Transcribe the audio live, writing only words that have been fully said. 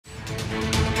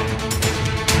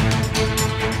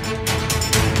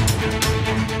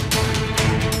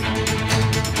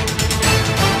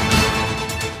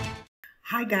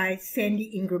guys,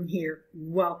 Sandy Ingram here.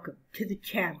 Welcome to the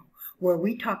channel where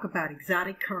we talk about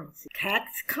exotic currency,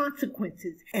 tax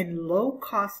consequences, and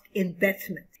low-cost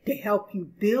investments to help you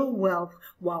build wealth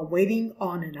while waiting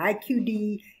on an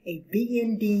IQD, a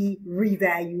BND,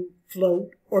 revalue,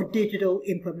 float, or digital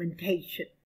implementation.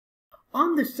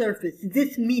 On the surface,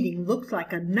 this meeting looks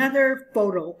like another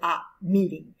photo op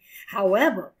meeting.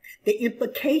 However, the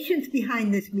implications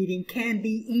behind this meeting can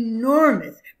be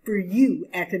enormous for you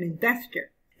as an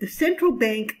investor. The Central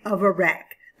Bank of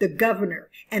Iraq, the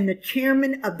governor, and the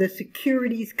chairman of the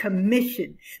Securities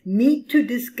Commission meet to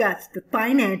discuss the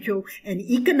financial and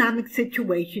economic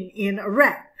situation in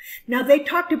Iraq. Now, they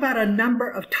talked about a number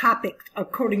of topics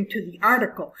according to the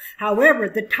article. However,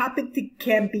 the topic that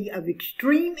can be of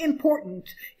extreme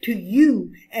importance to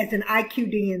you as an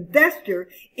IQD investor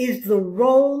is the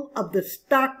role of the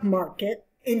stock market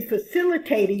in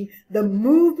facilitating the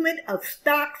movement of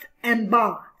stocks and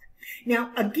bonds.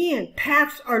 Now, again,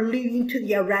 paths are leading to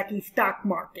the Iraqi stock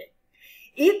market.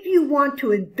 If you want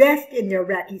to invest in the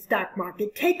Iraqi stock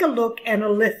market, take a look and a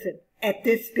listen at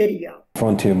this video.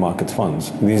 Frontier market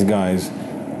funds, these guys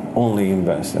only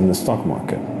invest in the stock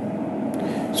market.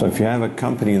 So if you have a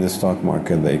company in the stock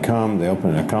market, they come, they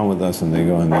open an account with us, and they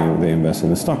go and they invest in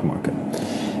the stock market.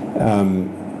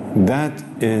 That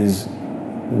is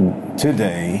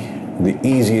today the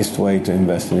easiest way to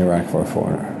invest in Iraq for a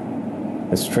foreigner.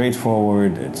 It's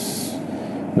straightforward, it's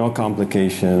no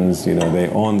complications, they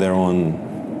own their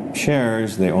own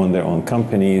shares, they own their own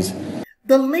companies.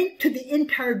 The link to the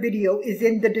entire video is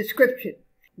in the description.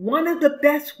 One of the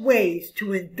best ways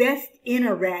to invest in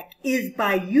Iraq is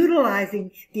by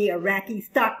utilizing the Iraqi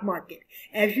stock market,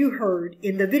 as you heard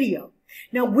in the video.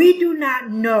 Now, we do not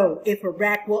know if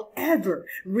Iraq will ever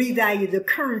revalue the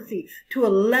currency to a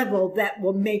level that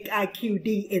will make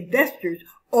IQD investors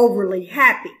overly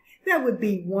happy. That would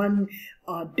be one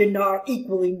dinar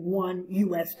equaling $1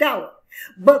 US.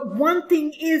 But one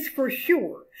thing is for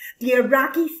sure, the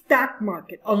Iraqi stock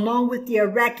market, along with the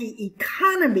Iraqi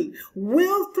economy,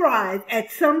 will thrive at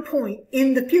some point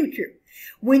in the future.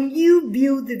 When you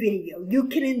view the video, you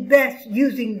can invest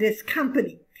using this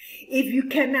company. If you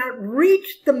cannot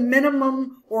reach the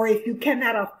minimum, or if you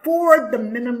cannot afford the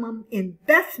minimum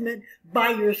investment by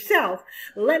yourself,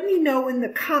 let me know in the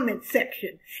comment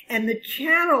section, and the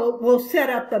channel will set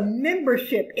up a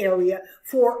membership area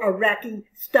for Iraqi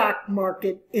stock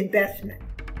market investment.